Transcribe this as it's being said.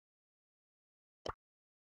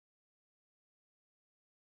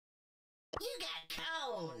You got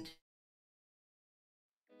coned.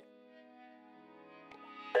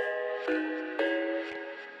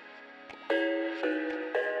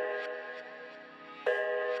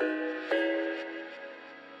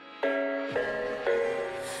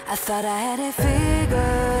 I thought I had it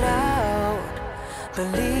figured out,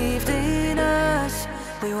 believed in us,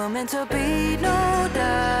 we were meant to be, no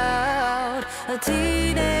doubt. A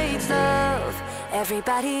teenage love,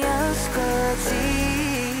 everybody else could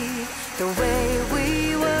see the way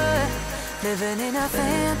we were, living in a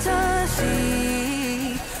fantasy.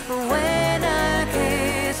 But when I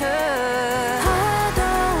kiss her, I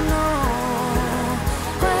don't know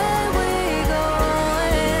where we're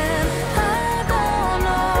going. I don't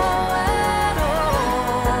know at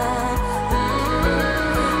all.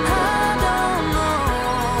 I don't know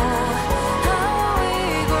how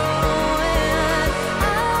we're growing.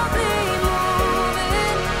 I'll be moving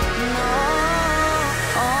on.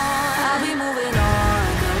 I'll be moving on.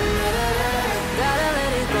 Gotta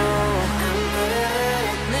let it go.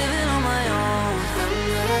 Living on my own,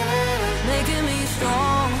 making me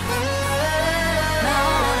strong. Now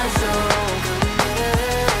I wanna show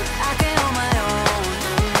I can hold my own.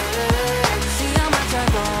 See how much I've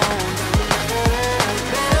grown.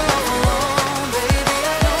 Better off alone, baby.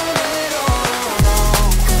 I don't live it all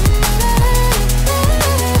alone.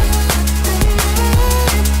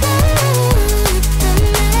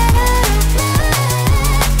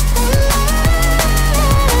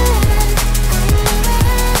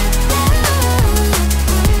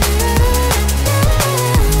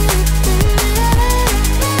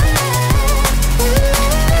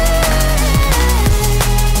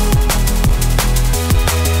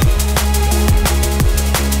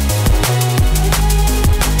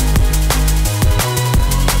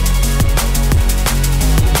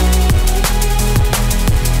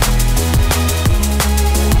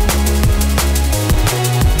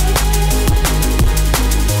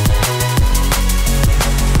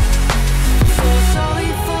 So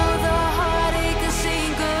sorry for the heartache of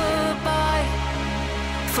saying goodbye,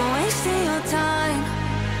 for wasting your time,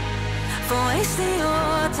 for wasting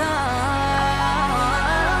your time.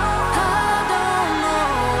 I don't know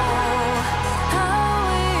how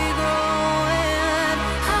we're growing.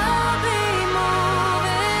 I'll be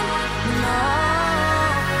moving on.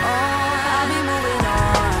 I'll be moving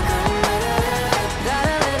on.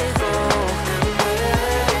 Gotta let it go.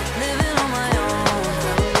 Living on my own,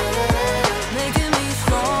 making me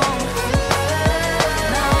strong.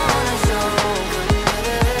 Now I wanna show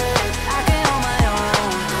I can hold my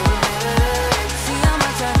own. See how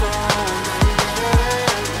much I've grown.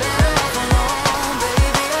 Better off alone,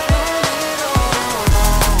 baby. I don't live it all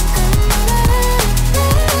alone.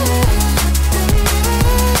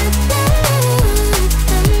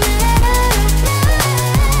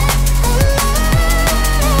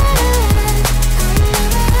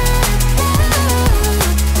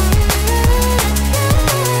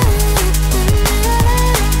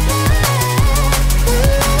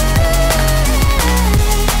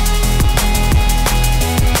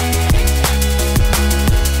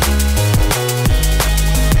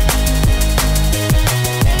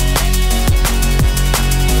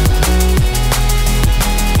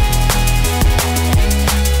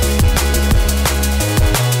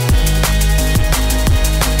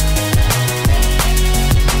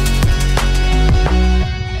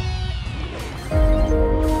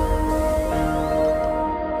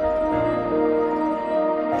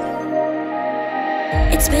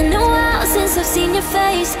 It's been a while since I've seen your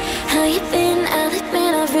face. How you been? I'll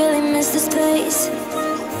admit I've really missed this place.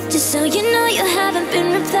 Just so you know you haven't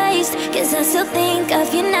been replaced, 'cause I still think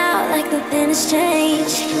of you now like nothing has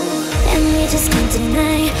changed. And we just can't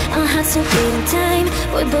deny our hearts are beating time.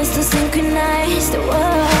 We're both still synchronized,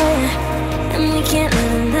 whoa. And we can't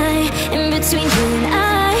live a lie. In between you and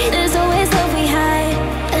I, there's always love we hide.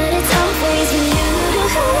 But it's always with you.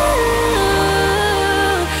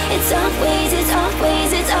 It's always, it's always,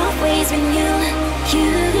 it's always been you.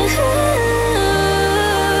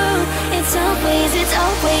 It's always, it's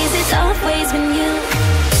always, it's always been you.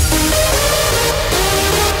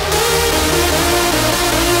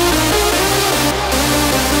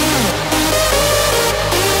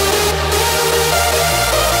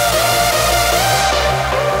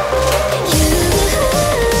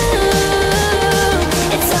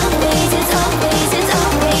 It's always, it's always, it's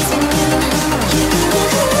always been you.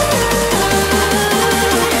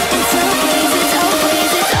 It's always, it's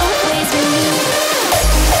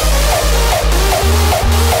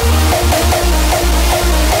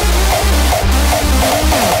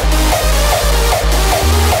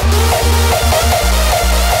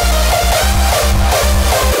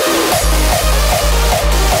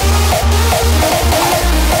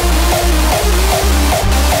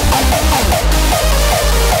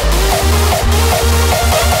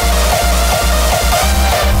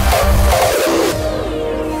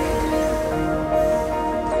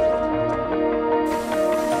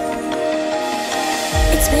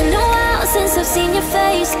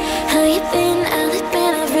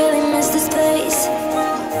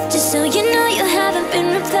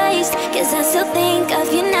replaced. Cause I still think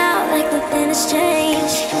of you now like nothing has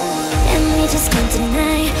changed. And we just can't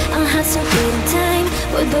deny our hearts are beating time.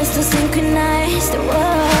 We're both still synchronized, whoa.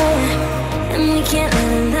 And we can't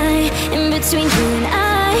let a lie in between you and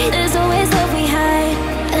I. There's always love we hide,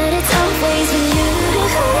 but it's always with you.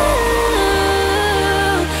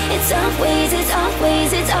 It's always, it's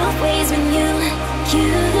always, it's always with you.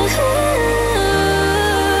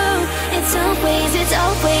 It's always, it's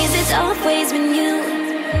always, it's always with you.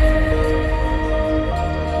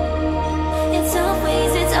 It's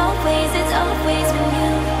always, it's always, it's always with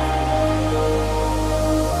you.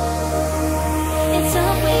 It's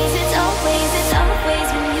always, it's always, it's always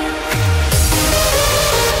with you.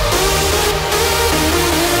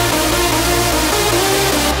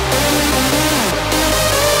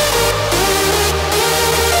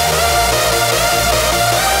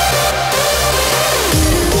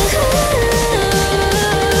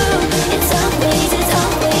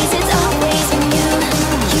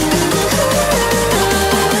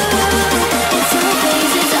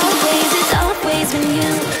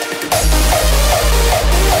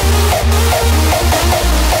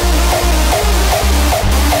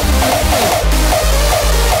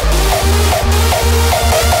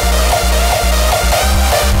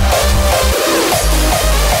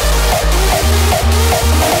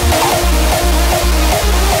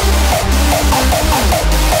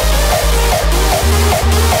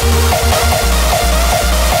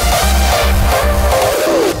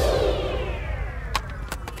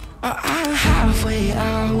 I'm halfway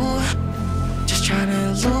out, just trying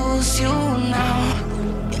to lose you now.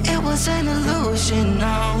 Yeah, it was an illusion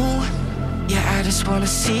now. Yeah, I just wanna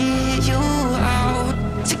see you out.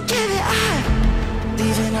 So give it up,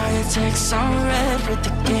 leaving all your texts on red with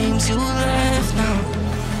the games you left now.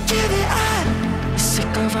 Give it up, I'm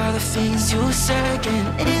sick of all the things you said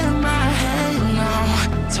getting in my head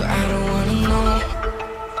now. So I don't wanna know,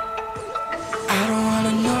 I don't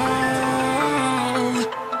wanna know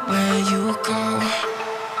where you go.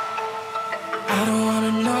 I don't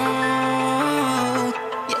wanna know.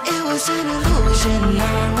 Yeah, it was an illusion now.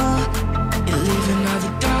 You're leaving all the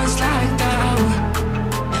doors like that.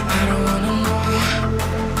 Yeah, I don't wanna know.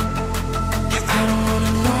 Yeah, I don't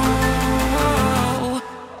wanna know.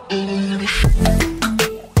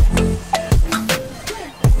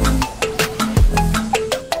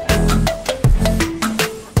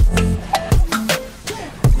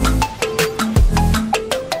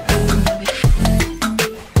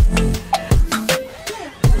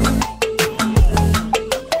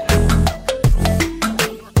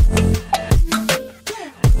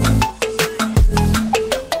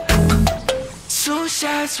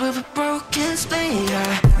 Shots with a broken spleen,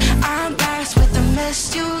 yeah. I'm back with the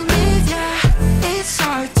mess you leave, yeah. It's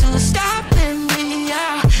hard to stop in me,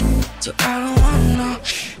 yeah. So I don't wanna know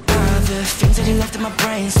the things that you left in my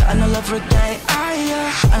brain, starting all over again,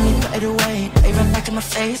 yeah. I need to put it away, they run back in my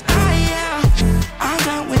face, yeah. I'm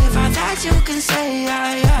done with all that you can say,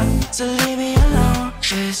 yeah. So leave me alone,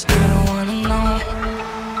 'cause I don't want